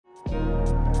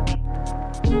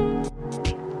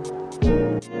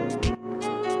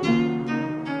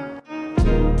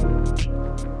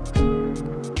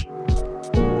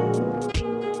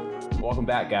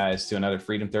back, guys, to another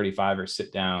Freedom 35 or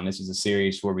Sit Down. This is a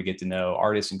series where we get to know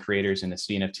artists and creators in the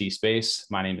CNFT space.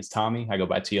 My name is Tommy. I go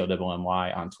by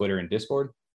TLWMY on Twitter and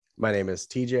Discord. My name is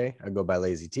TJ. I go by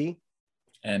Lazy T.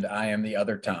 And I am the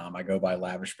other Tom. I go by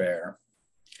Lavish Bear.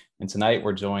 And tonight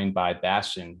we're joined by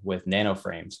Bastian with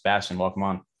NanoFrames. Bastian, welcome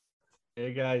on.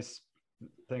 Hey, guys.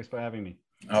 Thanks for having me.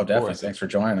 Oh, definitely. Thanks for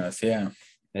joining us. Yeah.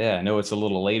 Yeah, I know it's a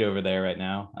little late over there right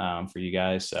now for you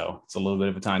guys. So it's a little bit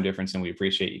of a time difference, and we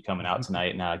appreciate you coming out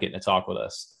tonight and getting to talk with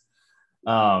us.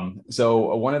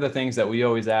 So one of the things that we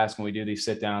always ask when we do these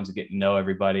sit downs and get to know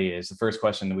everybody is the first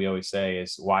question that we always say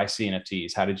is, why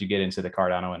CNFTs? How did you get into the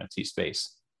Cardano NFT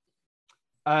space?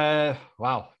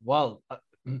 Wow. Well,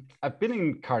 I've been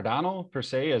in Cardano per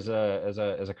se as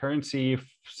a currency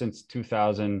since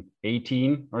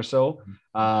 2018 or so,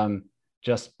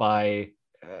 just by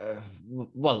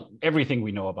everything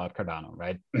we know about Cardano,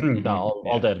 right?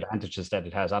 all the advantages that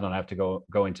it has. I don't have to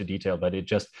go into detail, but it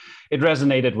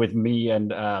resonated with me and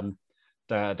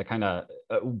the kind of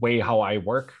way how I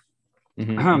work.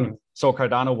 So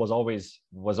Cardano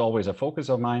was always a focus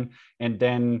of mine. And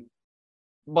then,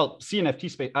 CNFT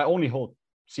space, I only hold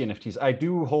CNFTs. I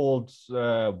do hold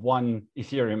one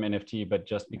Ethereum NFT, but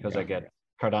just because I get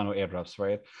Cardano airdrops,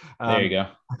 right? There you go.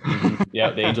 Yeah,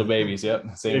 the angel babies.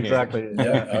 Yep, same exactly. Here.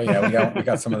 Yeah. Oh yeah, we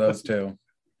got some of those too.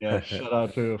 Yeah. Shout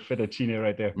out to Fettuccine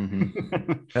right there.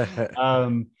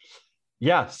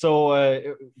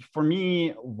 So for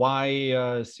me, why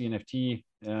CNFT?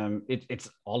 It's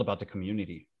all about the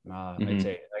community. I'd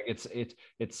say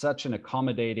it's such an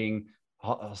accommodating,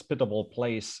 hospitable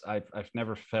place. I've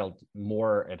never felt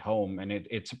more at home, and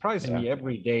it surprises me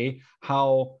every day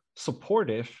how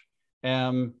supportive,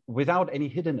 without any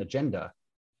hidden agenda,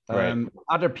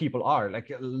 other people are.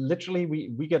 Like literally,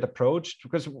 we get approached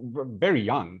because we're very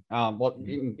young.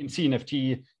 In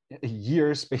CNFT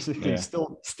years, basically,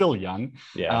 still young.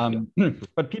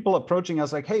 But people approaching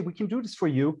us like, hey, we can do this for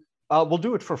you. We'll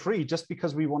do it for free just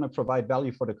because we want to provide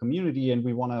value for the community and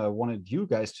we wanted you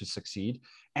guys to succeed.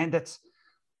 And that's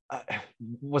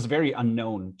was very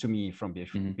unknown to me from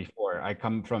before. I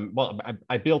come from,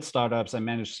 I built startups, I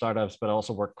managed startups, but I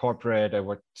also work corporate, I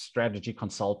work strategy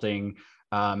consulting.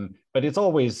 But it's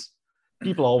always,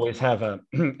 people always have a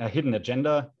hidden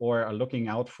agenda or are looking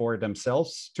out for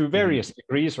themselves to various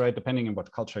degrees, right? Depending on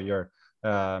what culture you're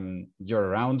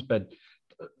around. But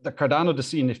the Cardano, the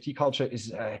CNFT culture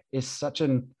is such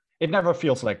it never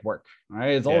feels like work,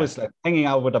 right? It's always like hanging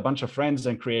out with a bunch of friends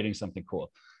and creating something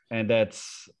cool. And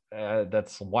that's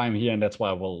why I'm here, and that's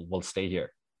why we'll stay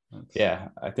here.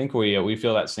 I think we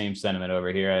feel that same sentiment over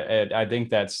here. I think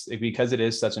that's because it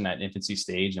is such in that infancy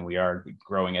stage, and we are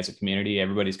growing as a community.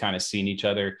 Everybody's kind of seen each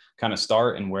other kind of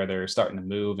start and where they're starting to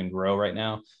move and grow right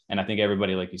now. And I think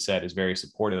everybody, like you said, is very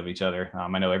supportive of each other. I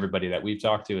know everybody that we've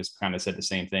talked to has kind of said the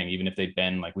same thing, even if they've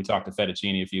been, like we talked to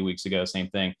Fettuccine a few weeks ago, same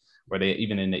thing, where they,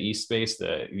 even in the East space,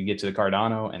 you get to the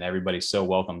Cardano and everybody's so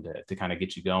welcome to kind of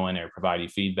get you going or provide you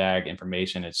feedback,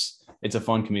 information. It's a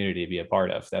fun community to be a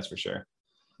part of, that's for sure.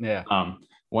 Yeah.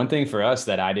 One thing for us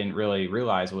that I didn't really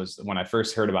realize was when I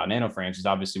first heard about NanoFrames is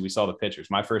obviously we saw the pictures.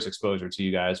 My first exposure to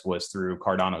you guys was through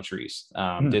Cardano trees.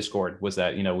 Discord was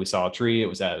that, we saw a tree, it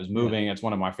was moving. It's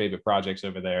one of my favorite projects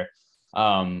over there.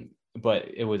 But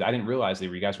I didn't realize that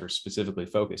you guys were specifically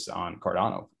focused on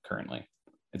Cardano currently.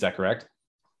 Is that correct?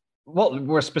 Well,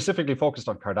 we're specifically focused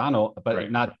on Cardano,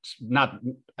 but not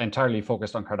entirely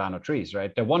focused on Cardano trees,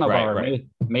 right? They're one of our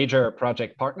major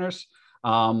project partners.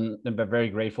 And we're very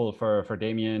grateful for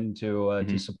Damien to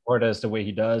support us the way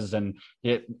he does, and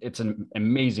it's an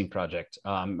amazing project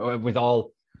with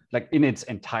all, like, in its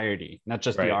entirety, not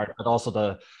just the art, but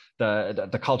also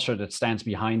the culture that stands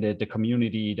behind it, the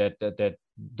community that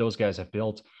those guys have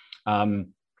built.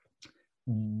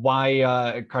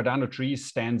 Why Cardano Trees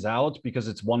stands out, because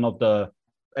it's one of the,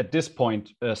 at this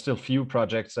point, still few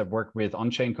projects that work with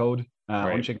on-chain code.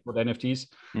 On-chain code NFTs.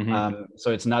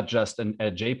 So it's not just a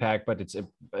JPEG, but it's,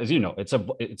 as you know, it's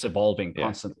evolving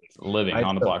constantly. It's living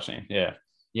on the blockchain.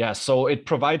 Yeah. So it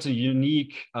provides a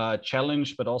unique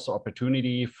challenge, but also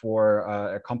opportunity for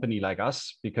a company like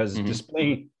us, because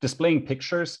displaying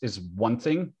pictures is one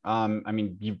thing. I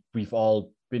mean, we've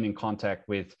all been in contact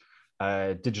with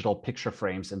digital picture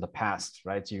frames in the past,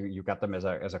 right? You got them as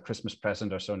a Christmas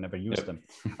present or so, never used them.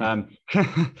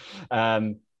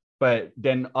 But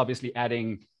then obviously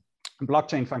adding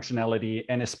blockchain functionality,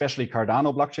 and especially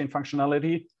Cardano blockchain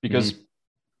functionality, because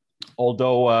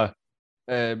although,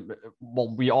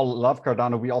 we all love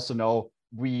Cardano, we also know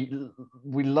we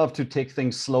love to take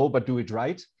things slow, but do it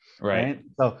right.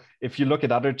 So if you look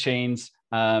at other chains,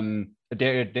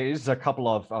 There is a couple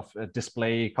of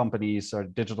display companies or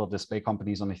digital display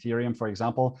companies on Ethereum, for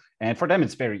example, and for them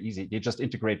it's very easy. They just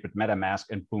integrate with MetaMask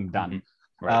and boom, done.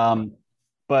 Right.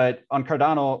 But on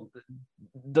Cardano,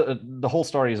 the whole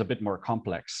story is a bit more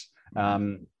complex.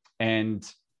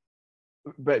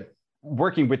 But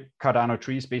working with Cardano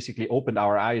trees basically opened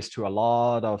our eyes to a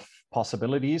lot of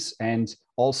possibilities, and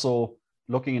also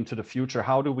looking into the future.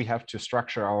 How do we have to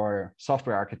structure our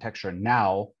software architecture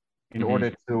now in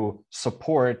order to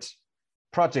support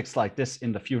projects like this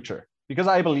in the future? Because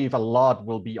I believe a lot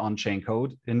will be on-chain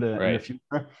code in the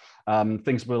future.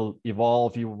 Things will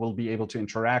evolve. You will be able to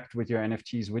interact with your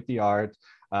NFTs, with the art.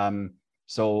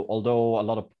 So although a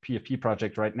lot of PFP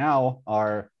projects right now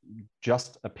are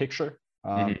just a picture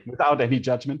without any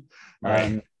judgment.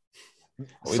 We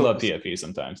love PFP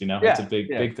sometimes, you know, it's a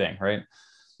big thing, right?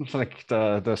 Like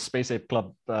the Space Ape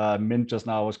Club mint just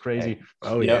now was crazy. Hey.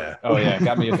 Oh yeah. Oh yeah.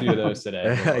 Got me a few of those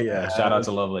today. Yeah. Shout out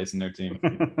to Lovelace and their team.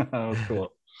 That was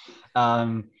cool.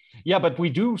 Yeah, but we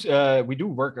do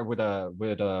work with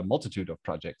a multitude of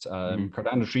projects.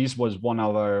 Cardano Trees was one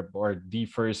of the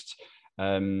first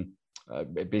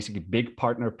basically big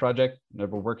partner project that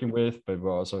we're working with, but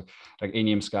we're also like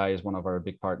Anium Sky is one of our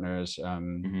big partners.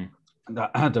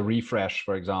 The Refresh,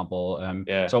 for example.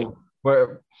 So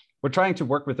we're trying to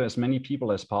work with as many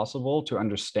people as possible to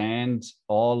understand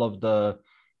all of the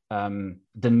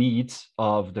needs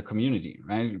of the community,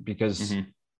 right? Because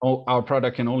our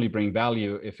product can only bring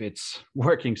value if it's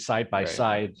working side by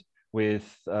side with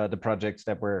the projects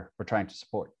that we're trying to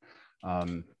support.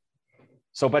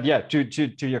 So, but yeah,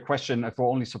 to your question, if we're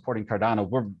only supporting Cardano,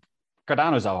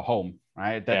 Cardano is our home,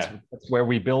 right? That's where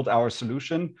we build our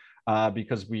solution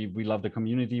because we love the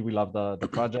community, we love the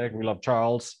project, we love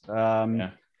Charles.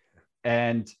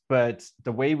 But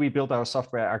the way we build our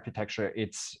software architecture,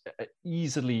 it's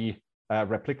easily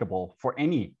replicable for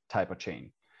any type of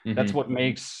chain. That's what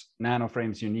makes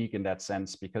NanoFrames unique in that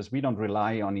sense, because we don't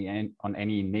rely on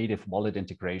any native wallet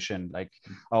integration. Like,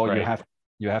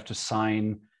 you have to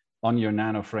sign on your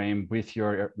NanoFrame with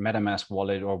your MetaMask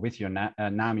wallet or with your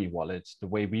Nami wallet. The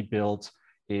way we build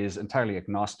is entirely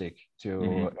agnostic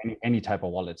to any type of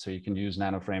wallet. So you can use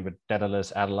NanoFrame with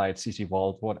Daedalus, Adelaide, CC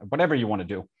Vault, whatever you want to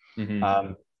do.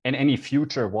 And any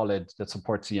future wallet that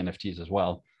supports CNFTs as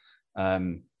well.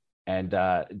 And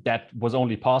that was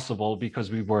only possible because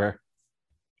we were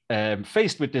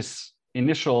faced with this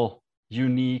initial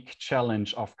unique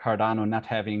challenge of Cardano not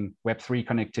having Web3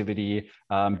 connectivity,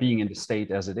 being in the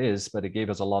state as it is, but it gave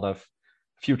us a lot of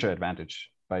future advantage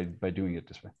by doing it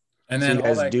this way. And then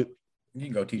all that, you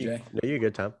can go, TJ. No, you're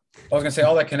good, Tom. I was gonna say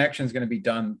all that connection is gonna be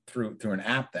done through an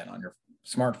app then on your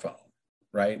smartphone,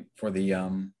 right? For the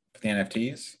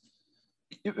NFTs.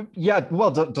 Yeah,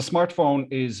 well, the smartphone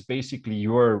is basically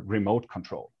your remote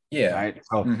control. Yeah. Right.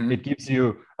 So it gives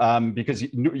you because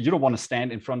you don't want to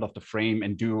stand in front of the frame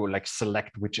and do like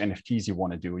select which NFTs you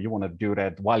want to do. You want to do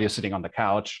that while you're sitting on the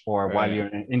couch or while you're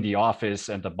in the office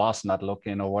and the boss not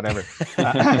looking or whatever.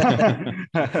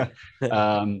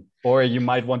 Or you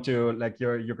might want to, like,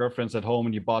 your girlfriend's at home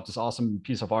and you bought this awesome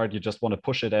piece of art. You just want to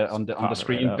push it on the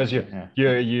screen because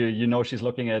you know she's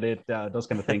looking at it. Those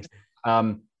kind of things.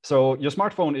 So your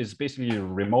smartphone is basically your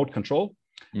remote control,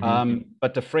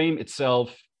 but the frame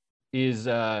itself is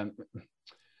it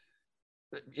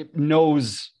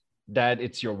knows that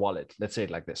it's your wallet. Let's say it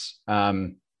like this.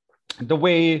 The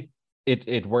way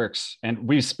it works, and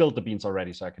we spilled the beans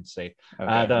already, so I can say.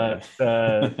 Don't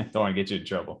want to get you in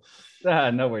trouble.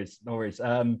 No worries.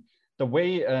 The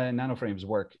way NanoFrames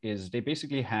work is they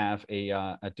basically have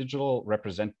a digital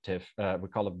representative. We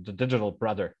call it the digital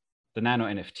brother, the Nano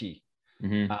NFT.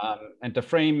 And the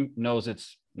frame knows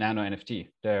it's Nano NFT.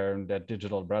 They're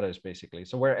digital brothers, basically.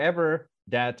 So wherever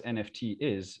that NFT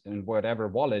is, in whatever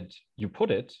wallet you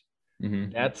put it,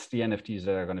 that's the NFTs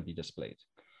that are going to be displayed.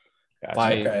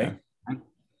 Gotcha.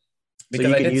 Because so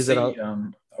you I can use see, it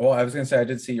on. Well, I was going to say, I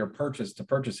did see your purchase. To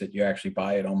purchase it, you actually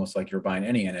buy it almost like you're buying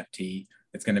any NFT.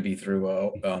 It's going to be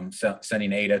through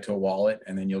sending ADA to a wallet,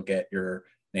 and then you'll get your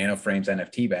NanoFrames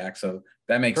NFT back. So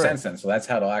that makes sense then. So that's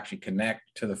how they'll actually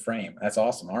connect to the frame. That's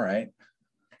awesome. All right.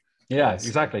 Yeah,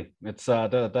 exactly. It's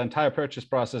the entire purchase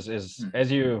process is as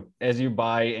you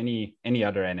buy any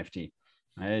other NFT,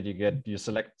 right? You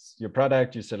select your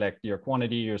product, you select your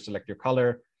quantity, you select your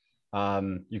color,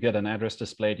 you get an address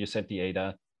displayed, you set the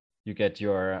ADA, you get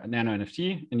your Nano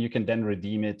NFT, and you can then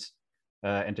redeem it,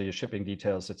 enter your shipping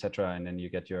details, etc., and then you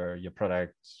get your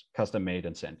product custom made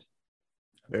and sent.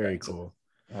 Very cool.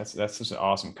 That's such an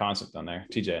awesome concept on there.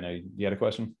 TJ, I know you had a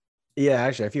question. Yeah,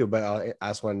 actually, I feel, but I'll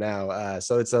ask one now.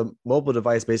 So it's a mobile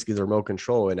device, basically the remote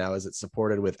control. And now, is it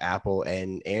supported with Apple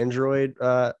and Android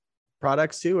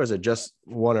products too, or is it just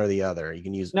one or the other? You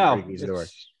can use, or you No, can use it or.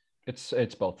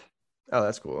 it's both. Oh,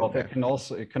 that's cool. Both. Okay.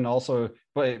 It can also,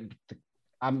 but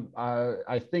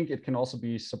I think it can also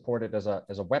be supported as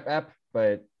a web app,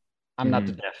 but I'm not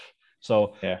the dev.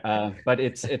 So, Yeah. but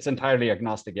it's entirely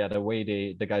agnostic. Yeah, the way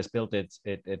the guys built it,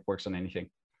 it works on anything.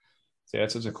 So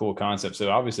that's such a cool concept.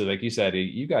 So obviously, like you said,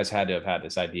 you guys had to have had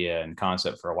this idea and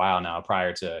concept for a while now.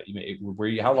 Prior to,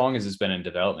 how long has this been in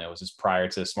development? Was this prior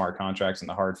to smart contracts and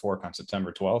the hard fork on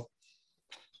September 12th?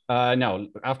 No,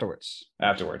 afterwards.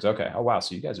 Afterwards, okay. Oh wow,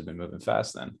 so you guys have been moving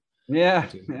fast then. Yeah,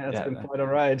 it's been quite a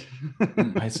ride.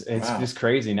 It's Wow. just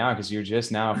crazy now because you're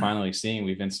just now finally seeing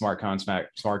we've been smart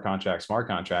contract,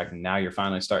 and now you're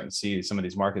finally starting to see some of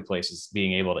these marketplaces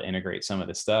being able to integrate some of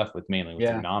the stuff with mainly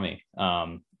with Nami.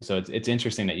 So it's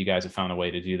interesting that you guys have found a way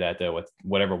to do that though with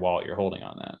whatever wallet you're holding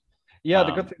on that. Yeah,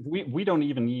 the good thing, we don't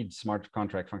even need smart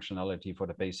contract functionality for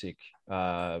the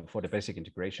basic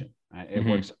integration. It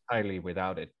works entirely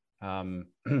without it.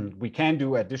 We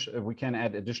can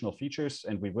add additional features,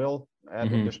 and we will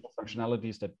add additional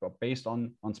functionalities that are based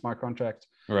on smart contracts.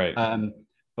 Right.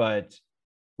 But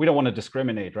we don't want to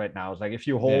discriminate right now. It's like if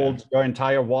you hold your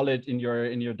entire wallet in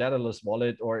your Daedalus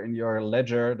wallet or in your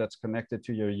ledger that's connected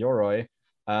to your Yoroi,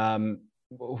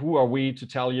 who are we to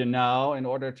tell you now in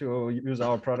order to use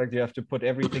our product, you have to put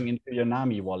everything into your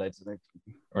Nami wallet? Like,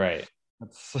 right.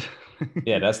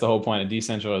 That's the whole point of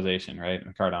decentralization, right?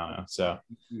 Cardano. So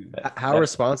how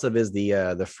responsive is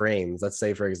the frames? Let's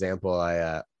say, for example,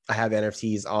 I have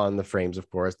NFTs on the frames, of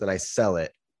course, then I sell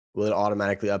it. Will it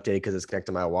automatically update because it's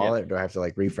connected to my wallet? Do I have to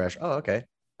like refresh? Oh, okay.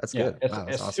 That's good. Wow,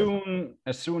 that's awesome.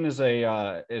 As soon as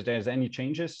there's any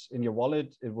changes in your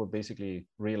wallet, it will basically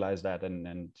realize that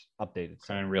and update it.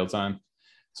 So in real time.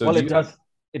 So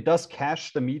it does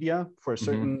cache the media for a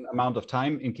certain amount of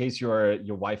time in case your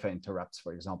Wi-Fi interrupts,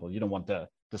 for example. You don't want the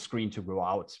screen to go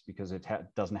out because it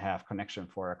doesn't have connection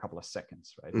for a couple of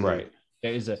seconds, right? Right.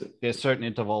 There's certain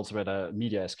intervals where the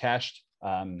media is cached,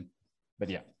 but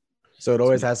yeah. So it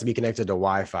always has to be connected to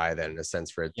Wi-Fi then, in a sense,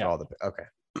 for it to all the okay.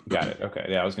 Got it. Okay.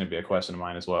 Yeah, that was going to be a question of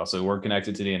mine as well. So we're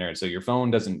connected to the internet. So your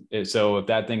phone doesn't. So if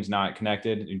that thing's not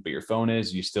connected, but your phone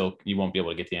is, you won't be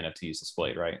able to get the NFTs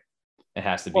displayed, right? It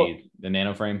has to be the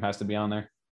nano frame has to be on there,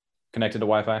 connected to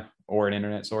Wi-Fi or an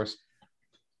internet source.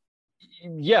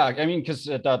 Yeah, I mean, because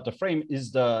the frame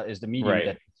is the medium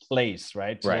that displays,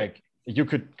 right? Right. Like you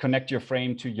could connect your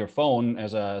frame to your phone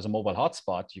as a mobile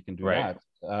hotspot. You can do that.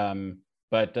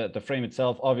 But the frame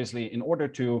itself, obviously, in order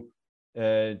to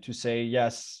say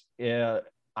yes,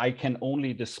 I can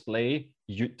only display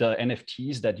the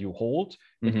NFTs that you hold.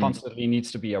 It constantly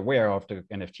needs to be aware of the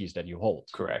NFTs that you hold.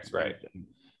 Correct. Right.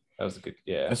 That was a good,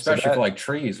 especially for like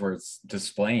trees where it's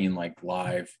displaying like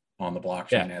live on the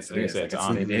blockchain as it is. Like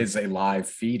it is a live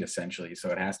feed essentially, so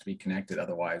it has to be connected.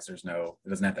 Otherwise, it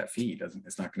doesn't have that feed.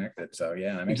 It's not connected. So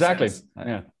yeah, that makes sense.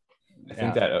 Yeah. I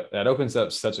think that opens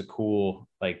up such a cool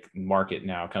like market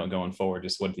now kind of going forward,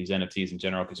 just with these NFTs in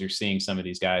general, because you're seeing some of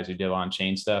these guys who do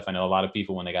on-chain stuff. I know a lot of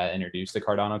people when they got introduced to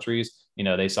Cardano trees,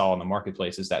 they saw in the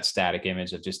marketplaces that static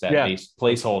image of just that base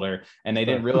placeholder, and they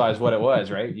didn't realize what it was,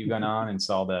 right? You went on and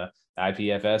saw the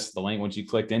IPFS, the link. Once you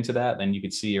clicked into that, then you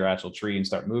could see your actual tree and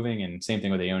start moving. And same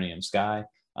thing with Aeonium Sky.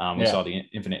 We saw the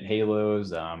Infinite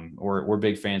Halos. We're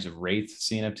big fans of Wraith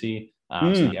CNFT.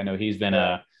 So I know he's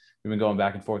been we've been going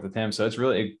back and forth with him. So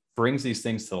it brings these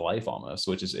things to life almost,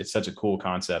 which is, it's such a cool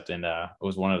concept. And it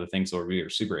was one of the things where we were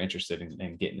super interested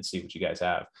in getting to see what you guys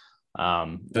have.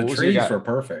 The trees were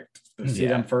perfect. To see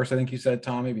them first, I think you said,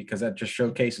 Tommy, because that just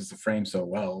showcases the frame so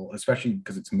well, especially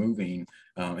because it's moving.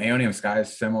 Aeonium Sky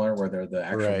is similar, where they're the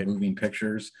actual moving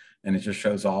pictures, and it just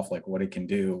shows off like what it can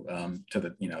do to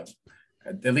the,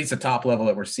 at least the top level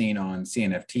that we're seeing on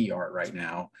CNFT art right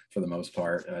now, for the most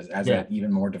part, as it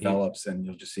even more develops, and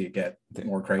you'll just see it get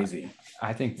more crazy.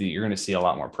 I think that you're going to see a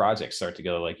lot more projects start to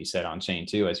go, like you said, on chain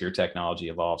too, as your technology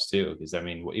evolves too. Because I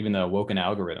mean, even the Woken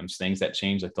algorithms, things that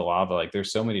change like the lava, like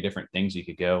there's so many different things you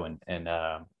could go and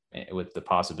with the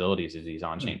possibilities of these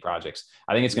on-chain projects.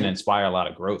 I think it's going to inspire a lot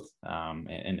of growth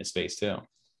in this space too.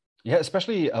 Yeah,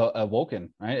 especially Awoken,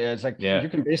 right? It's like you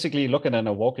can basically look at an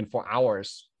Awoken for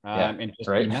hours and just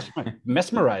be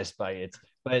mesmerized by it.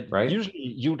 But usually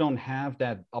you don't have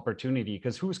that opportunity,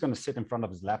 because who's going to sit in front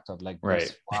of his laptop like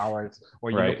this for hours,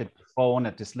 or you look at the phone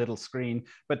at this little screen.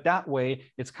 But that way,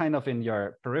 it's kind of in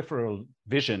your peripheral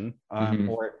vision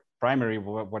or primary,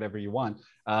 whatever you want.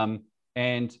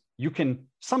 And you can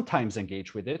sometimes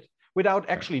engage with it without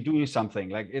actually doing something.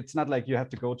 Like, it's not like you have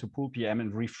to go to Pool PM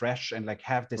and refresh and like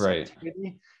have this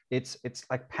activity, it's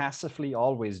like passively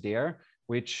always there,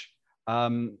 which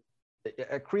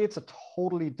it creates a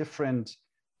totally different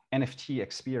NFT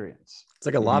experience. It's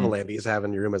like a lava lamp you used to have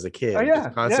in your room as a kid, Oh, yeah.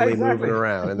 just constantly exactly. moving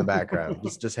around in the background,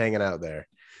 just hanging out there.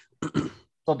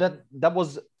 So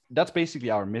that's basically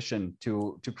our mission,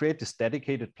 to create this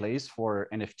dedicated place for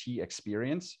NFT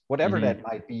experience, whatever that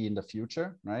might be in the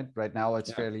future. Right now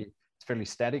it's fairly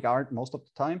static art most of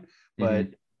the time, but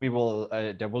we will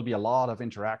there will be a lot of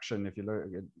interaction. If you look,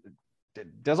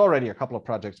 there's already a couple of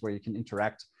projects where you can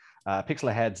interact.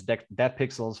 Pixel Heads, Dead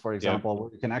Pixels, for example,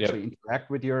 where you can actually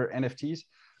interact with your NFTs.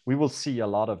 We will see a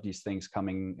lot of these things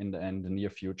coming in the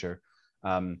near future.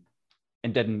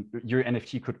 And then your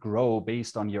NFT could grow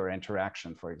based on your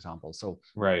interaction, for example. So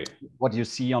what you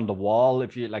see on the wall,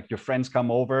 if you like, your friends come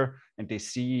over and they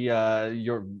see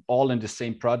you're all in the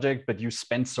same project, but you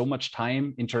spend so much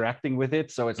time interacting with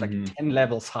it, so it's like 10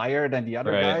 levels higher than the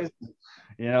other guys,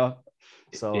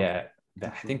 So I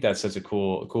think that's such a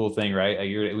cool thing, right?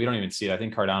 We don't even see it. I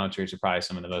think Cardano trees are probably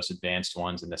some of the most advanced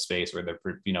ones in the space, where they're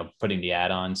putting the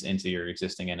add-ons into your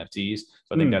existing NFTs.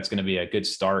 So I think that's going to be a good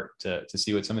start to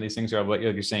see what some of these things are. What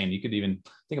you're saying, you could even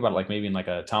think about it like maybe in like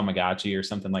a Tamagotchi or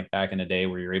something like back in the day,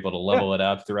 where you're able to level it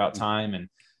up throughout time. And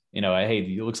hey,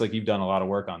 it looks like you've done a lot of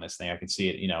work on this thing. I can see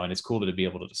it, and it's cool to be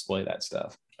able to display that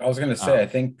stuff. I was going to say, I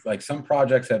think like some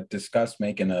projects have discussed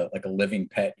making a living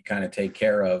pet you kind of take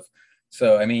care of.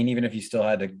 So, I mean, even if you still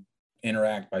had to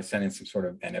interact by sending some sort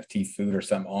of NFT food or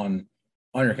something on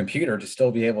your computer, to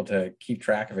still be able to keep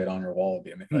track of it on your wall would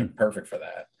be like perfect for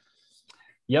that.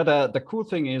 Yeah, the cool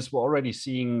thing is we're already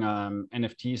seeing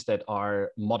NFTs that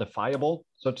are modifiable,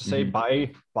 so to say,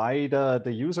 by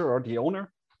the user or the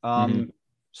owner.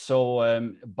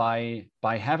 So by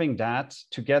having that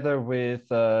together with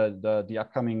the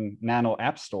upcoming Nano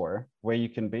App Store, where you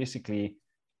can basically,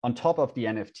 on top of the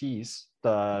NFTs,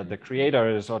 the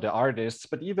creators or the artists,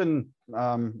 but even we're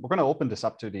going to open this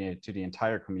up to the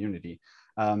entire community.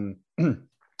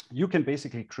 You can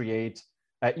basically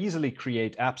easily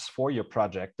create apps for your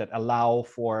project that allow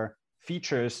for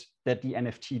features that the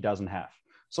NFT doesn't have.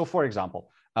 So, for example,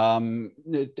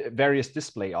 various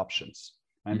display options.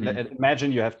 And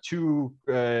imagine you have two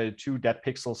dead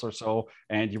pixels or so,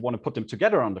 and you want to put them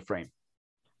together on the frame.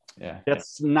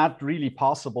 That's not really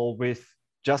possible with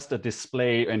just a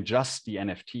display and just the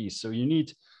NFTs. So you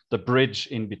need the bridge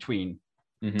in between.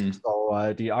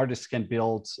 So the artists can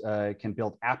build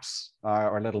apps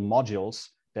or little modules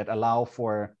that allow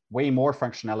for way more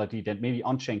functionality that maybe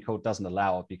on-chain code doesn't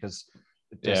allow, because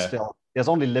there's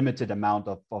only limited amount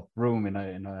of room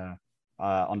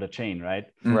on the chain, right?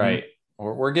 Right.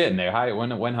 We're getting there.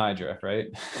 When Hydra, right?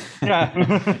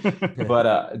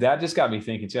 But that just got me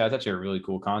thinking too. That's actually a really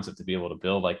cool concept to be able to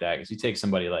build like that. Because you take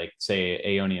somebody like, say,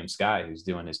 Aeonium Sky, who's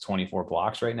doing his 24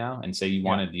 blocks right now, and say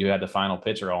you had the final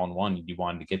picture all in one, you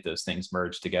wanted to get those things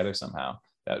merged together somehow.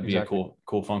 That would be a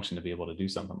cool function to be able to do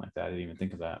something like that. I didn't even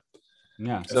think of that.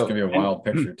 Yeah, that's gonna be a wild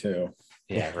picture too.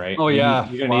 Yeah, right. Oh yeah,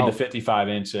 you're gonna need the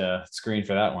 55-inch screen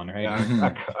for that one, right?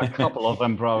 Yeah, a couple of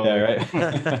them probably. Right.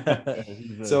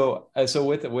 So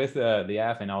with the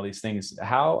app and all these things,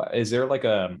 how is there like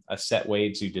a set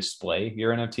way to display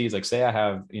your NFTs? Like, say I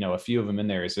have a few of them in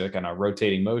there. Is there kind of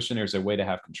rotating motion, or is there a way to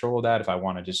have control of that if I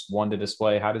want to just one to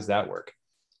display? How does that work?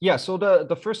 Yeah, so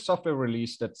the first software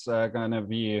release that's going to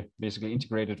be basically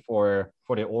integrated for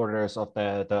the orders of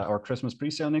our Christmas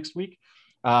pre-sale next week.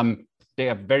 They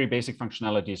have very basic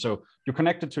functionality. So you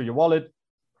connect it to your wallet,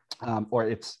 or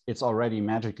it's already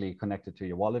magically connected to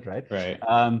your wallet, right? Right.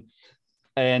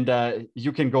 And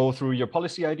you can go through your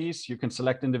policy IDs. You can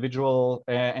select individual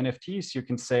NFTs. You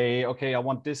can say, okay, I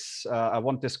want this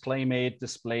Claymate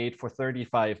displayed for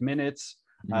 35 minutes.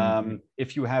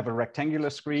 If you have a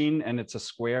rectangular screen and it's a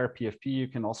square PFP, you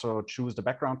can also choose the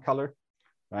background color,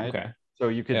 right? Okay. So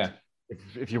you could,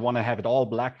 if you want to have it all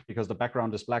black because the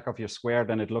background is black of your square,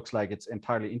 then it looks like it's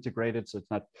entirely integrated, so it's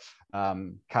not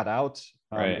cut out.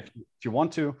 Right. If you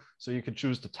want to, so you can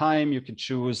choose the time. You can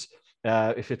choose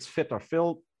if it's fit or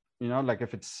fill. Like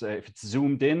if it's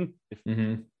zoomed in.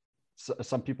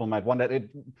 Some people might want that.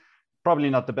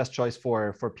 Probably not the best choice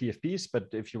for PFPs, but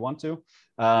if you want to,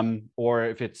 or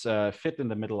if it's fit in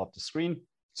the middle of the screen.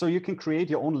 So you can create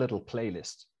your own little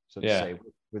playlist, so to say,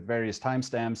 with various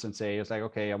timestamps, and say, it's like,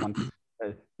 okay, I want,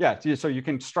 so you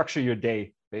can structure your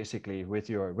day basically with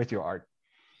your art.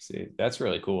 See, that's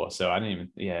really cool. So I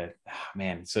didn't even,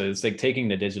 man. So it's like taking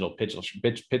the digital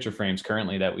picture frames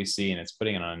currently that we see, and it's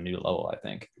putting it on a new level, I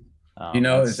think.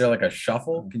 Is there like a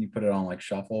shuffle? Can you put it on like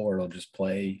shuffle, where it'll just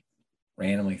play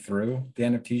randomly through the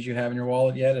NFTs you have in your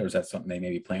wallet yet, or is that something they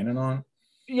may be planning on?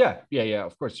 Yeah.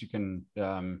 Of course, you can.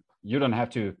 You don't have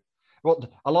to. well,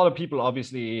 a lot of people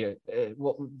obviously,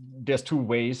 well, there's two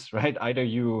ways, right? Either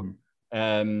you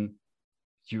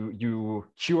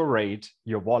curate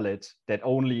your wallet that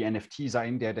only NFTs are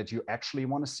in there that you actually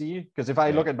want to see. Because if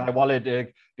I look at my wallet,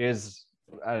 there's,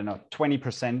 I don't know,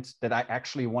 20% that I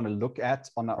actually want to look at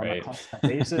on a constant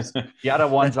basis. The other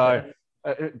ones are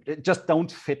just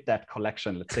don't fit that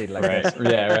collection, let's say like right. this.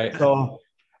 Yeah, right. So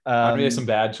maybe some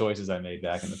bad choices I made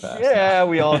back in the past. Yeah,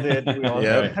 we all did. We all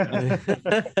did.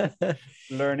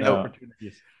 Learning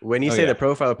opportunities. When you say the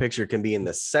profile picture can be in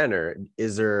the center,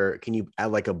 can you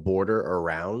add like a border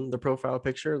around the profile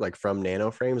picture, like from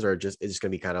Nano Frames, or it's just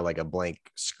gonna be kind of like a blank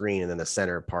screen and then the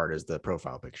center part is the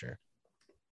profile picture?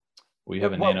 We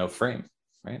have a Nano frame,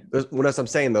 right? What I'm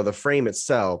saying though, the frame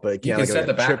itself, but it you can set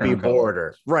the background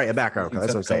border, right? A background color.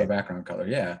 That's what I'm saying. Background color,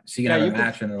 yeah. So you can have a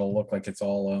match, and it'll look like it's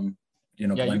all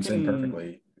blends in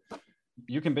perfectly.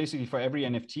 You can basically, for every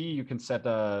NFT, you can set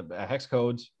a hex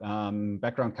code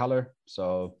background color.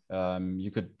 So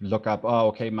you could look up,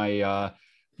 my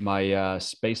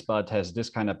Spacebud has this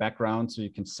kind of background, so you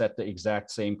can set the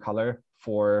exact same color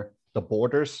for the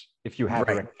borders. If you have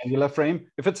a rectangular frame,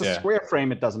 if it's a square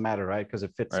frame, it doesn't matter, right? Because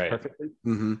it fits perfectly.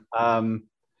 Mm-hmm.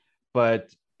 But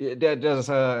there's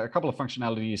a couple of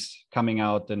functionalities coming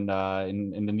out in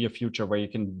the near future where you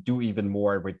can do even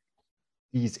more with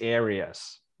these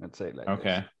areas. Let's say like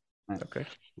okay. This. Okay.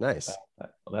 Nice. Well,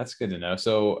 that's good to know.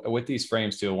 So with these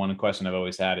frames too, one question I've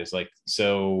always had is like,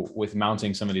 so with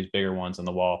mounting some of these bigger ones on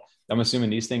the wall, I'm assuming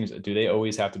these things, do they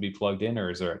always have to be plugged in, or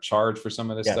is there a charge for some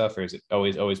of this stuff, or is it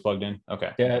always plugged in?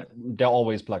 Okay. They're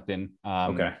always plugged in.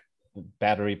 Okay.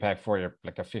 Battery pack for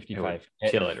like a 55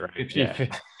 kill it, right?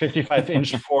 55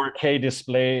 inch 4K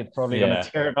display. It's probably gonna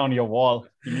tear down your wall,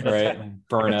 right?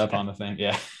 Burn up on the thing.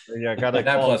 Yeah. Gotta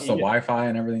that plus the Wi-Fi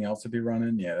and everything else to be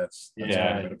running. Yeah, that's a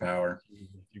bit of power.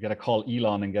 You gotta call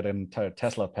Elon and get an entire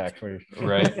Tesla pack for you.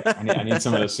 Right. I need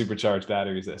some of those supercharged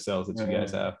batteries that you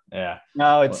guys have. Yeah.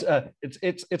 No,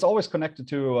 it's always connected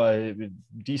to a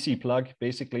DC plug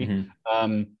basically.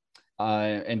 Mm-hmm.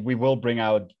 And we will bring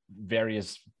out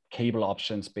various cable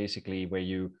options basically where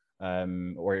you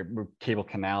or cable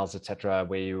canals, etc.,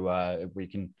 where you we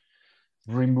can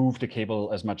remove the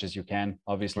cable as much as you can,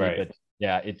 obviously, but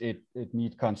yeah, it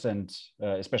needs constant,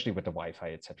 especially with the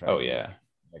Wi-Fi, etc. Oh yeah.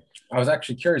 I was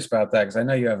actually curious about that because I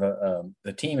know you have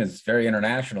the team is very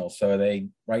international, so are they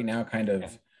right now kind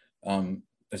of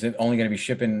is it only going to be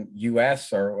shipping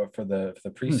US, or for the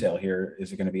pre-sale here,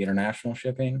 is it going to be international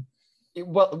shipping?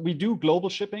 Well, we do global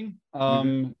shipping,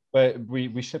 but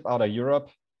we ship out of Europe.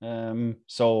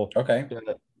 So okay,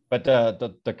 but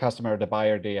the customer, the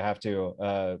buyer, they have to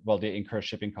they incur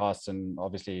shipping costs, and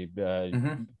obviously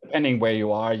depending where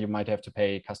you are, you might have to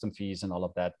pay custom fees and all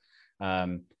of that.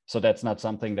 So that's not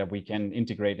something that we can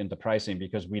integrate into pricing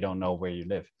because we don't know where you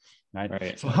live,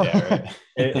 right? So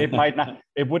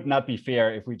it would not be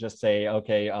fair if we just say,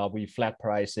 okay, we flat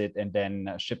price it and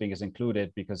then shipping is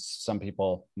included, because some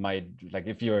people might, like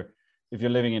if you're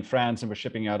living in France and we're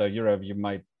shipping out of Europe,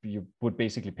 you would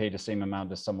basically pay the same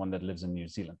amount as someone that lives in New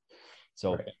Zealand.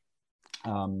 So,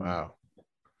 wow.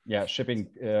 Yeah, shipping,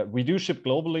 we do ship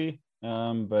globally.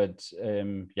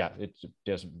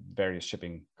 There's various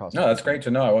shipping costs. No, that's great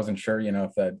to know. I wasn't sure,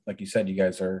 if that, like you said, you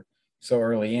guys are so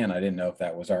early in. I didn't know if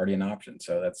that was already an option.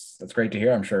 So that's great to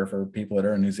hear, I'm sure, for people that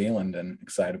are in New Zealand and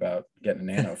excited about getting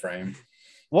a Nano frame.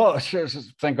 Well, sure,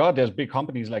 thank God there's big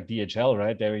companies like DHL,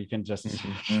 right? There you can just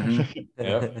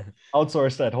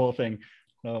outsource that whole thing.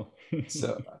 No.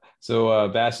 So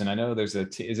Bastian, I know there's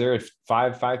is there a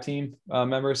five team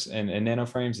members in Nano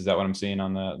Frames? Is that what I'm seeing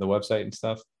on the website and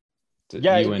stuff?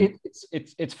 Yeah,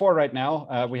 it's 4 right now.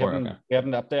 We haven't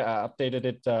updated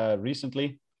it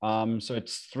recently. So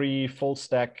it's 3 full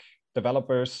stack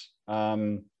developers,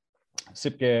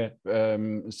 Sipke,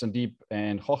 Sandeep,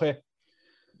 and Jorge.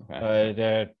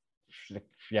 We're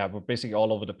basically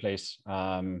all over the place,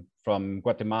 from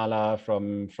Guatemala,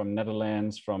 from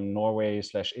Netherlands, from Norway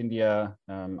 / India.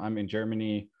 I'm in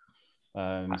Germany.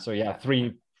 So yeah,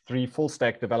 three full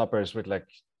stack developers with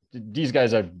these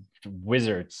guys are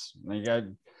wizards. Like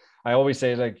I always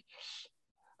say, like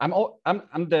I'm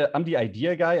the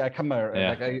idea guy.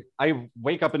 I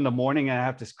wake up in the morning and I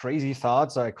have this crazy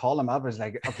thought, so I call them up. It's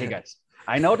like, okay, guys,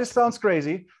 I know this sounds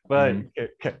crazy, but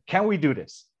can we do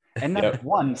this? And not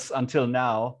once until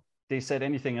now they said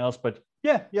anything else, but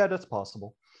yeah, that's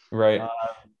possible. Right.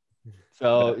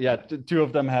 So yeah, 2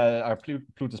 of them are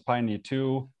Plutus Pioneer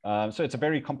 2. So it's a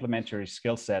very complementary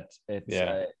skill set.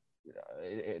 It's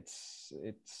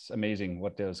amazing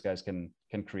what those guys can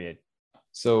create.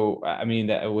 So I mean,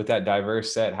 with that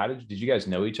diverse set, how did you guys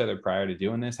know each other prior to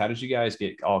doing this? How did you guys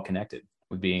get all connected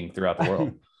with being throughout the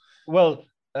world? Well,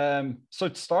 so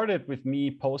it started with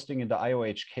me posting in the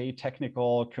IOHK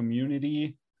technical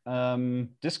community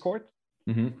Discord.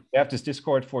 Mm-hmm. They have this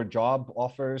Discord for job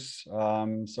offers.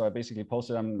 So I basically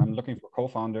posted, I'm looking for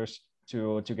co-founders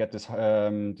to get this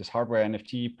this hardware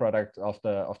NFT product off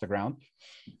the ground.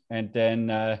 And then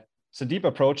Sandeep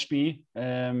approached me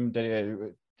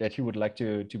that he would like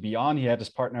to be on. He had his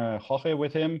partner Jorge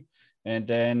with him, and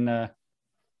then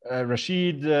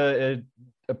Rashid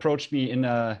approached me in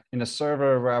a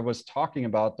server where I was talking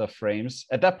about the frames.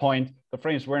 At that point, the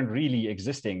frames weren't really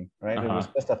existing, right? It was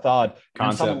just a thought.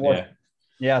 Concept,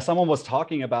 Someone was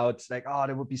talking about like, oh,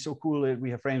 that would be so cool if we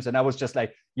have frames. And I was just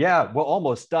like, yeah, we're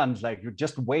almost done. Like, you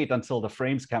just wait until the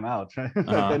frames come out.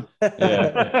 Committing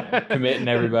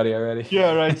everybody already.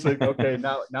 Yeah, right. It's like, okay,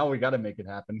 now we got to make it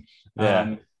happen.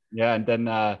 Yeah. And then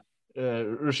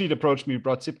Rashid approached me,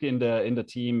 brought Sipke in the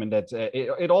team, and that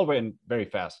it all went very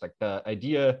fast. Like the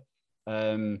idea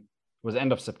was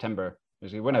end of September.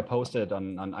 Basically, when I posted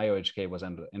on IOHK was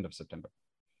end of September.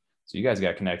 So you guys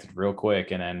got connected real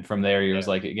quick, and then from there, you was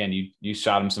like, again, you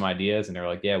shot them some ideas, and they were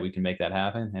like, yeah, we can make that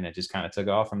happen, and it just kind of took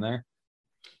off from there.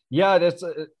 Yeah, that's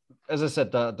as I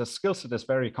said, the skill set is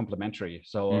very complementary.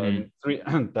 So on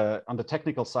the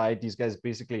technical side, these guys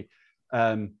basically,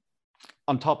 on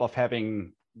top of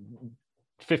having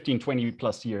 15, 20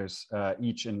 plus years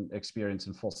each in experience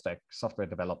in full stack software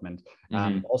development.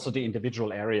 Also the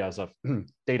individual areas of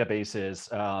databases,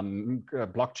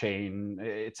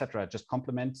 blockchain, etc., just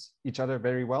complements each other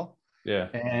very well. Yeah.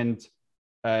 And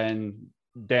then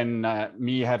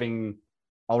me having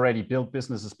already built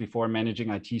businesses before, managing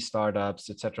IT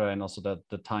startups, etc., and also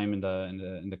the time in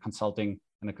the consulting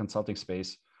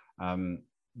space.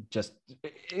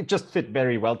 It just fit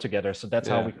very well together. So that's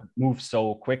how we could move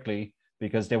so quickly,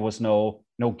 because there was no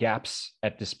gaps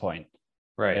at this point.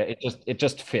 Right. It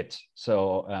just fit.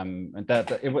 So and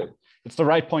it's the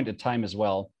right point in time as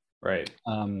well. Right.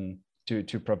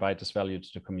 To provide this value to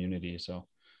the community. So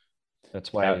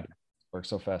that's why it works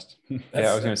so fast.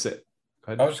 I was gonna say.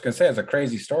 I was just gonna say, it's a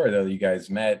crazy story though. You guys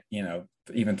met,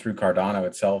 even through Cardano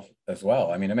itself as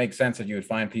well. I mean, it makes sense that you would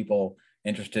find people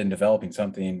interested in developing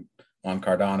something on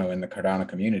Cardano in the Cardano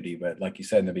community. But like you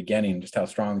said in the beginning, just how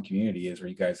strong the community is, where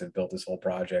you guys have built this whole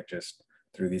project just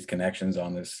through these connections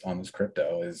on this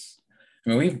crypto is, I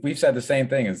mean, we've said the same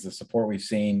thing, as the support we've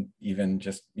seen, even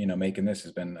just, making this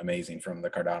has been amazing from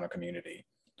the Cardano community.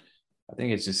 I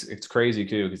think it's crazy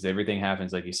too, because everything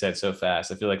happens, like you said, so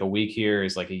fast. I feel like a week here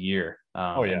is like a year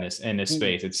in this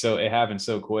space. It happens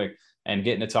so quick. And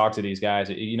getting to talk to these guys,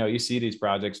 you see these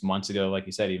projects months ago, like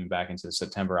you said, even back into the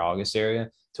September, August area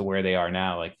to where they are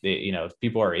now. Like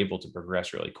people are able to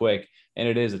progress really quick. And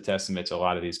it is a testament to a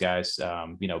lot of these guys,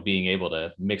 being able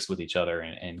to mix with each other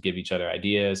and give each other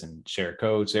ideas and share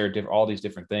codes, all these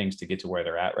different things to get to where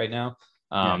they're at right now.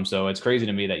 So it's crazy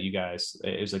to me that you guys,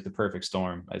 it was like the perfect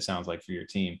storm, it sounds like, for your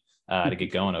team to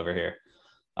get going over here.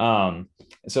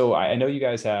 So I know you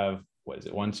guys have, what is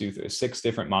it, 1, 2, 3, 6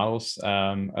 different models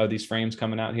of these frames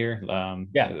coming out here.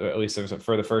 At least there's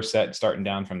for the first set, starting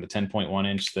down from the 10.1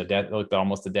 inch, looked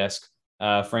almost the desk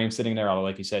frame sitting there, although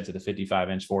like you said, to the 55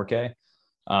 inch 4K.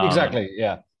 Exactly.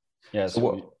 Yeah.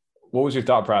 So what was your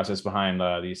thought process behind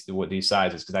these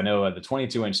sizes? Because I know the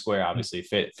 22 inch square obviously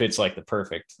fits like the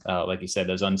perfect, like you said,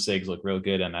 those unsigs look real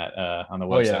good on that on the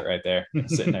website right there,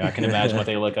 sitting there. I can imagine what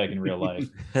they look like in real life.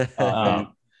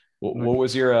 What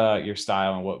was your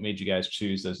style, and what made you guys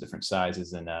choose those different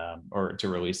sizes and or to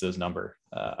release those number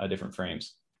of different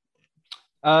frames?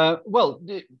 Well,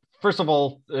 first of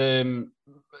all, you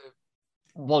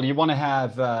want to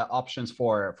have options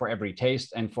for every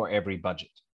taste and for every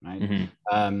budget, right?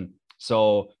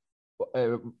 So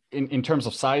in terms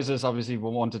of sizes, obviously we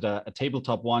wanted a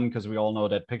tabletop one, because we all know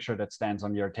that picture that stands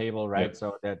on your table, right? Yep.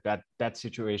 So that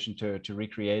situation to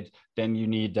recreate. Then you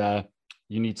need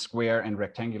square and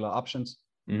rectangular options.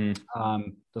 The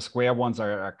square ones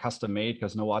are custom made,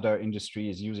 because no other industry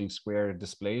is using square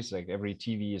displays. Like every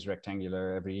TV is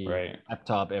rectangular, every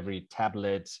laptop, every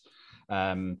tablet.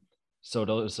 So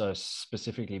those are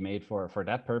specifically made for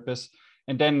that purpose.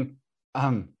 And then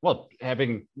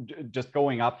having just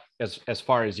going up as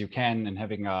far as you can, and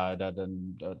having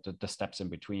the steps in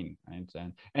between, right?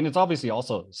 And it's obviously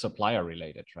also supplier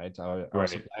related, right? Our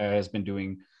supplier has been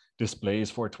doing displays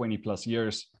for 20 plus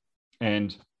years,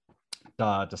 and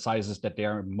the sizes that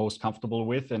they're most comfortable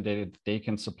with and they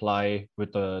can supply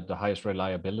with the highest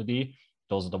reliability,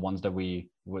 those are the ones that we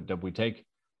take.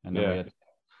 And then we had,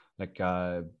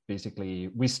 basically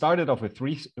we started off with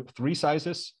three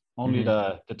sizes, only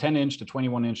the 10 inch, the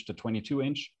 21 inch, the 22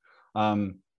 inch.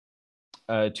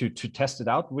 to test it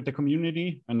out with the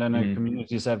community, and then the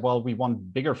community said, well, we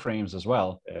want bigger frames as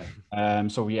well.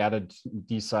 So we added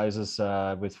these sizes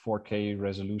with 4K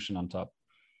resolution on top.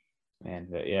 Man,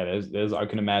 yeah, those I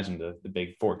can imagine the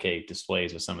big 4K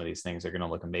displays with some of these things are going to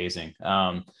look amazing.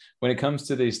 When it comes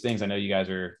to these things, I know you guys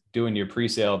are doing your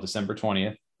pre-sale December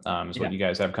 20th. Is what you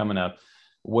guys have coming up.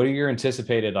 What are your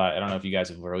anticipated? I don't know if you guys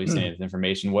have released any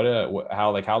information.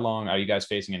 How long are you guys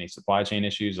facing any supply chain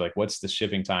issues? Like, what's the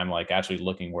shipping time like? Actually,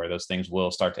 looking where those things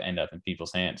will start to end up in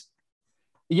people's hands.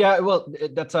 Yeah, well,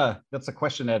 that's a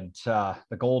question that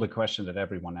the golden question that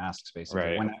everyone asks,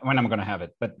 basically, right. when I'm going to have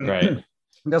it. But right.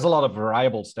 There's a lot of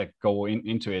variables that go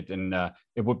into it, and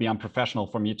it would be unprofessional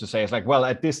for me to say it's like, well,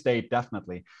 at this date,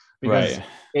 definitely, because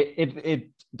it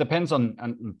depends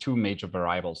on two major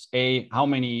variables. A, how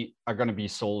many are going to be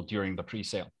sold during the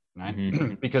pre-sale,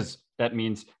 right? Because that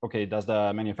means, okay, does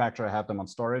the manufacturer have them on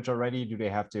storage already? Do they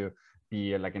have to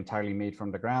be like entirely made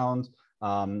from the ground?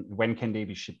 When can they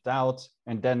be shipped out?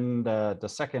 And then the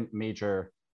second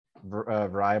major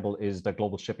variable is the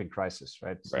global shipping crisis,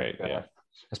 right? So, right.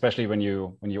 Especially when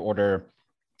you order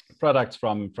products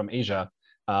from Asia,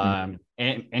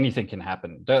 anything can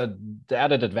happen. The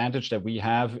added advantage that we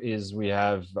have is we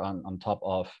have on top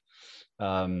of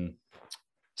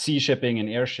sea shipping and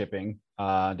air shipping,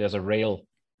 there's a rail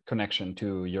connection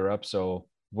to Europe, so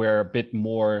we're a bit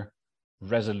more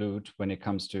resolute when it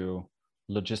comes to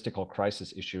logistical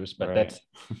crisis issues. But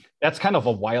that's kind of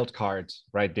a wild card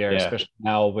right there, especially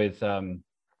now with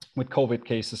COVID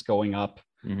cases going up.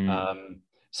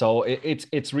 So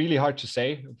it's really hard to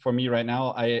say for me right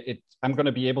now. I'm going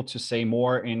to be able to say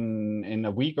more in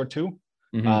a week or two,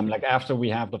 like after we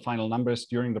have the final numbers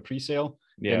during the pre-sale,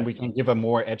 then we can give a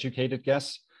more educated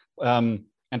guess. And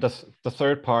the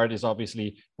third part is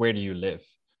obviously, where do you live?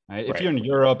 Right? If you're in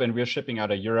Europe and we're shipping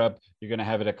out of Europe, you're going to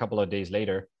have it a couple of days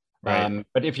later. Right.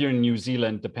 But if you're in New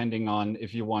Zealand, depending on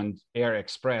if you want air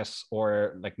express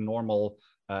or like normal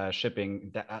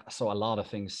shipping, so a lot of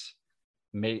things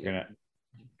may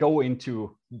go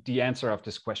into the answer of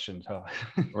this question. So.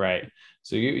 Right.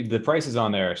 So the prices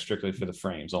on there are strictly for the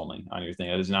frames only on your thing.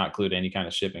 It does not include any kind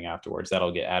of shipping afterwards.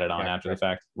 That'll get added on after the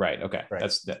fact. Right. Okay. Right.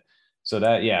 That's that. So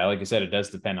that, like I said, it does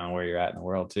depend on where you're at in the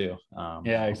world too.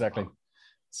 Exactly.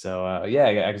 So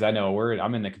because I know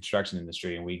I'm in the construction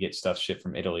industry and we get stuff shipped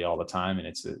from Italy all the time, and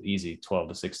it's an easy 12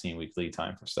 to 16 week lead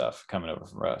time for stuff coming over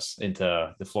from us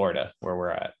into the Florida where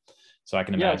we're at. So I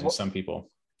can imagine some people.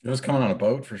 It was coming on a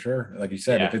boat for sure. Like you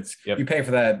said, if it's you pay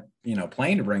for that,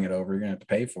 plane to bring it over, you're gonna have to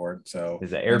pay for it. So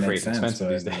the air freight expensive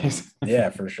these days. Yeah,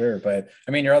 for sure. But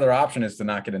I mean, your other option is to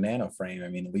not get a nano frame. I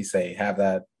mean, at least they have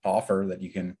that offer that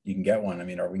you can get one. I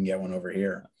mean, or we can get one over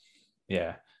here.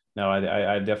 Yeah. No,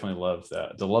 I definitely love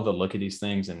the look at these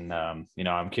things. And,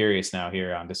 I'm curious now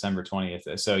here on December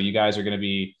 20th. So you guys are going to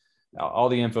be, all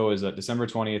the info is December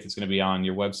 20th. It's going to be on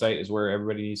your website is where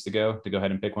everybody needs to go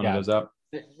ahead and pick one of those up.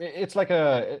 It's like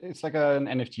an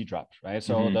NFT drop, right?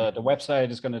 So the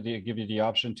website is going to give you the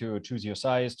option to choose your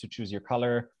size, to choose your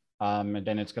color. And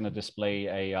then it's going to display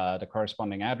the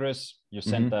corresponding address. You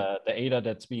send the ADA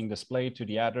that's being displayed to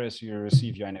the address, you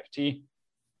receive your NFT.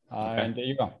 And there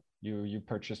you go. You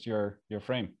purchased your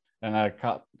frame, and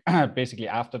basically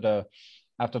after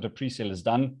the pre-sale is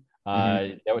done,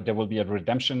 there will be a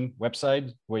redemption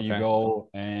website where you go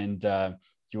and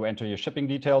you enter your shipping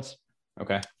details.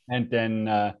 Okay. And then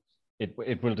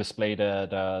it will display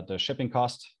the shipping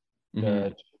cost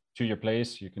to your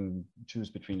place. You can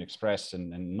choose between express and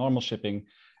normal shipping.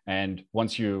 And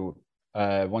once you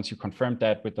confirm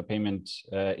that with the payment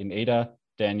in ADA,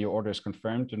 then your order is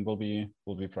confirmed and will be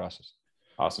processed.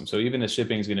 Awesome. So even the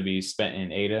shipping is going to be spent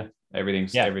in ADA. Everything.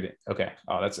 Okay.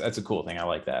 Oh, that's a cool thing. I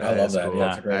like that. I love that. Cool.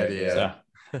 That's a great idea.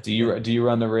 So, do you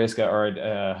run the risk, or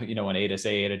when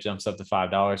ADA jumps up to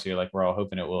 $5, so you're like, we're all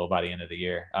hoping it will by the end of the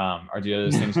year. Are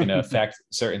those things going to affect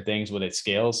certain things with its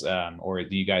scales, or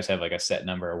do you guys have like a set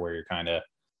number where you're kind of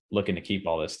looking to keep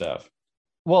all this stuff?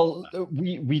 Well,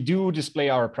 we do display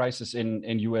our prices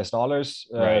in US dollars,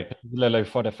 particularly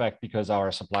for the fact because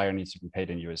our supplier needs to be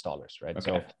paid in US dollars, right?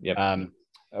 Okay. So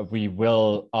we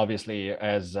will obviously,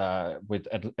 with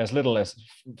as little as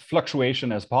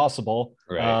fluctuation as possible,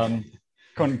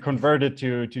 convert it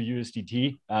to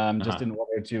USDT, just in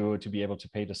order to be able to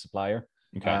pay the supplier.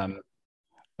 Okay.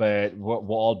 But we're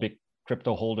all big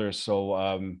crypto holders, so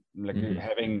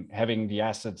having the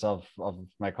assets of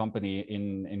my company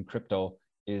in crypto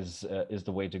is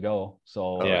the way to go.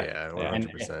 So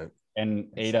 100%. And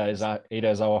ADA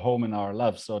is our home and our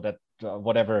love, so that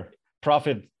whatever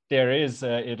profit there is,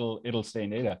 it'll stay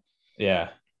in ADA.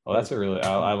 Yeah. Well, that's a really,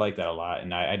 I like that a lot.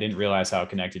 And I didn't realize how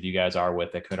connected you guys are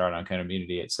with the Cardano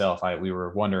community itself. We were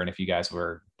wondering if you guys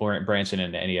were branching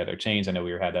into any other chains. I know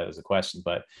we had that as a question,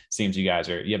 but it seems you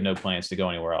have no plans to go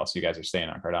anywhere else. You guys are staying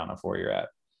on Cardano for where you're at.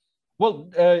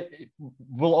 Well,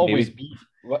 we'll always be,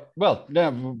 well, yeah,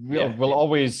 we'll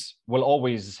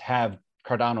always have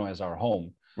Cardano as our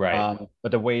home. Right.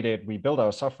 But the way that we build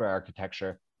our software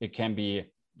architecture, it can be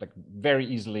like very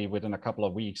easily within a couple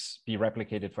of weeks be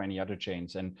replicated for any other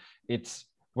chains. And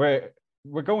we're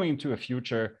going into a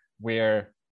future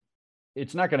where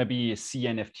it's not going to be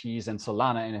CNFTs and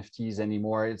Solana NFTs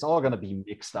anymore. It's all going to be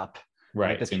mixed up.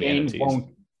 Right. The chain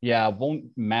won't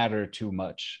matter too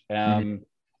much.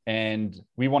 And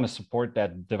we want to support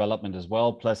that development as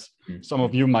well. Plus, some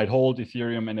of you might hold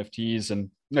Ethereum NFTs and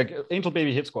like Angel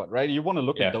Baby Hit Squad, right? You want to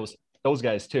look at those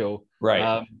guys too,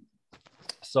 right?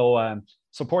 So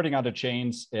supporting other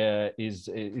chains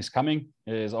is coming,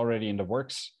 is already in the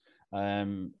works.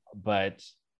 But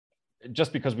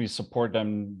just because we support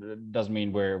them doesn't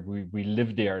mean we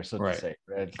live there, so to say.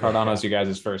 Right? Cardano's you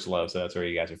guys' first love, so that's where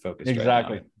you guys are focused.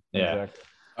 Exactly. Right now. Yeah. Exactly.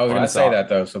 I was going to say that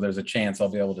though, so there's a chance I'll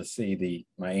be able to see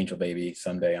my Angel Baby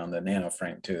someday on the Nano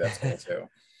Frame too. That's cool too.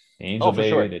 Angel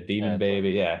Baby, the Demon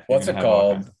Baby, yeah. What's it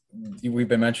called? We've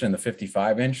been mentioning the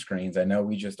 55-inch screens. I know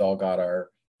we just all got our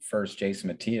first Jason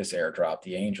Matias airdrop,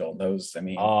 the Angel. Those, I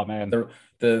mean, oh man,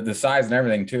 the size and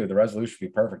everything too. The resolution would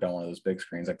be perfect on one of those big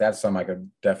screens. Like that's something I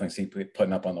could definitely see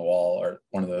putting up on the wall, or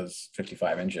one of those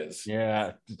 55 inches.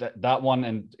 Yeah, that one,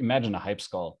 and imagine a Hype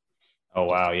Skull. Oh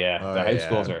wow, yeah. The Hype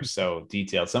Skulls are so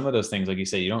detailed. Some of those things, like you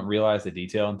say, you don't realize the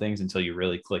detail in things until you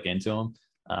really click into them.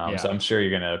 So I'm sure you're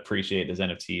going to appreciate those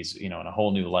NFTs, in a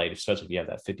whole new light, especially if you have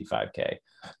that 55K.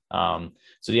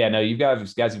 So yeah, no, you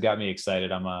guys have got me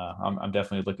excited. I'm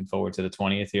definitely looking forward to the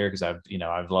 20th here, because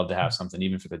I'd love to have something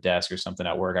even for the desk or something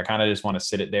at work. I kind of just want to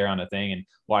sit it there on a thing and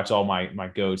watch all my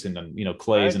goats and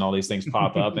clays and all these things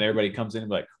pop up, and everybody comes in and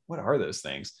be like, what are those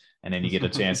things? And then you get a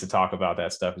chance to talk about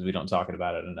that stuff, because we don't talk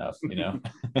about it enough, Yeah,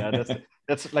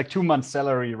 that's like 2 months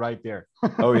salary right there.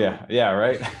 Oh yeah,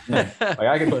 right. Like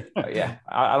I can,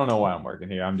 I don't know why I'm working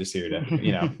here. I'm just here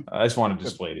to, I just want to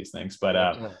display these things. But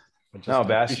no,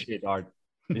 Bash. Appreciate art.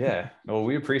 Yeah, well,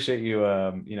 we appreciate you,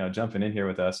 jumping in here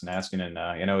with us and asking. And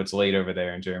it's late over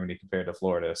there in Germany compared to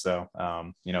Florida, so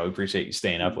we appreciate you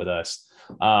staying up with us.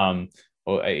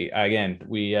 Well,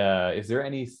 is there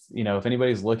any, if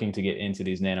anybody's looking to get into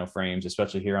these nano frames,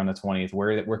 especially here on the 20th,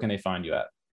 where can they find you at?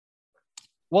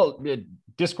 Well,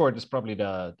 Discord is probably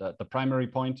the primary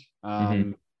point.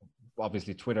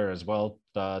 Obviously Twitter as well.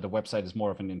 The website is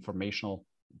more of an informational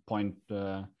point.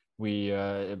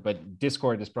 But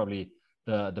Discord is probably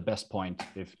the best point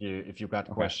if you've got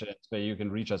questions. But you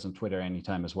can reach us on Twitter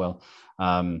anytime as well.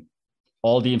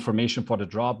 All the information for the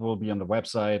drop will be on the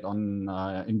website,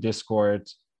 in Discord,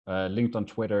 linked on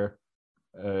Twitter.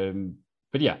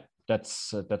 But yeah,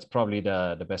 that's probably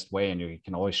the best way. And you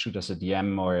can always shoot us a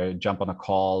DM or jump on a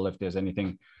call if there's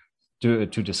anything to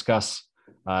discuss.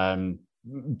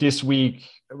 This week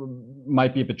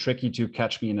might be a bit tricky to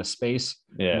catch me in a space,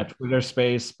 in a Twitter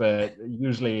space, but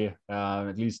usually,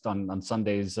 at least on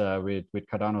Sundays with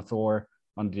Cardano Thor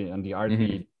on the art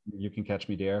feed, you can catch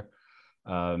me there.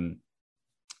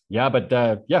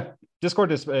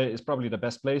 Discord is probably the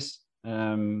best place,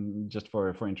 just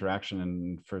for interaction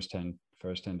and first-hand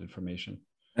information.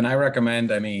 And I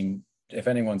recommend, if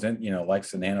anyone's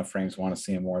likes the nano frames, want to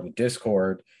see more of the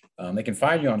Discord, they can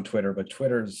find you on Twitter, but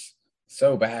Twitter's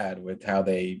so bad with how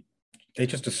they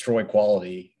just destroy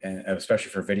quality, and especially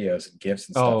for videos and GIFs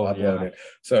and stuff uploaded.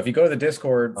 So if you go to the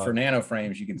Discord for nano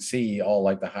frames, you can see all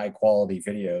like the high quality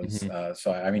videos.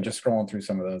 So just scrolling through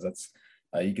some of those,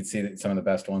 you can see some of the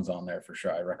best ones on there for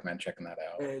sure. I recommend checking that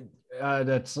out.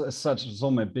 That's so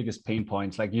my biggest pain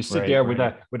points. Like you sit there with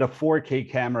a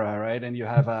 4K camera, right, and you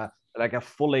have a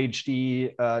full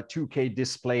HD 2K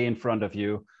display in front of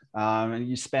you, and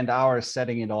you spend hours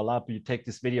setting it all up. You take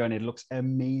this video and it looks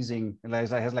amazing. It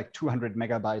has like 200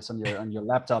 megabytes on your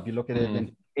laptop. You look at it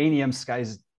and Anium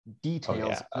Sky's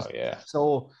details,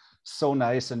 so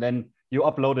nice, and then you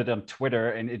upload it on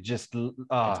Twitter and it just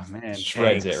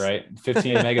shreds it, right?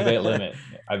 15 megabit limit.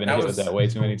 I've been hit with that way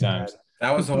too many times.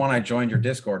 That was the one I joined your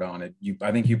Discord on.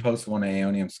 I think you posted one of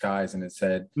Aeonium Skies and it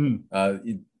said,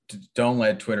 don't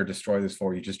let Twitter destroy this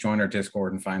for you. Just join our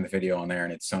Discord and find the video on there,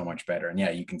 and it's so much better. And yeah,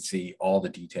 you can see all the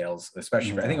details,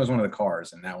 especially I think it was one of the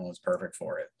cars, and that one was perfect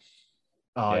for it.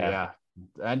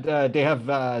 And they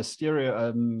have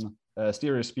stereo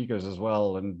speakers as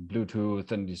well, and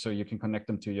Bluetooth, and so you can connect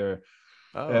them to your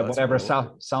Oh, that's whatever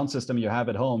cool. sound system you have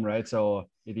at home, right? So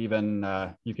it even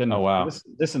you can Oh, wow.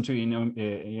 listen to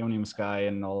Ionium Sky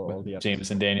and all the episodes.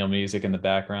 Jameson Daniel music in the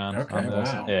background. Okay, on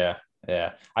this. wow.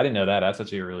 Yeah. I didn't know that. That's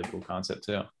actually a really cool concept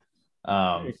too. You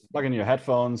can plug in your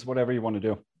headphones, whatever you want to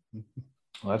do.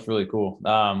 Well, that's really cool.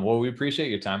 Well, we appreciate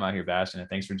your time out here, Bastian, and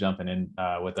thanks for jumping in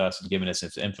with us and giving us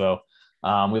this info.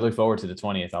 We look forward to the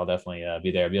 20th. I'll definitely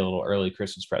be there. It'll be a little early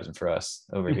Christmas present for us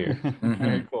over here.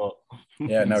 Very cool.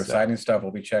 Yeah, no, So- exciting stuff.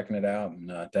 We'll be checking it out, and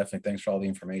definitely thanks for all the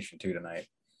information too tonight.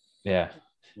 Yeah,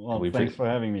 Well, We thanks pre- for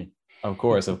having me. of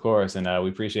course. And we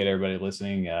appreciate everybody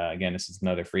listening. Again, this is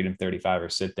another Freedom 35 or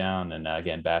sit down. And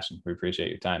again, Bastian, we appreciate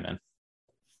your time, man.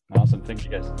 Awesome. Thank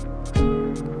you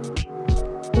guys.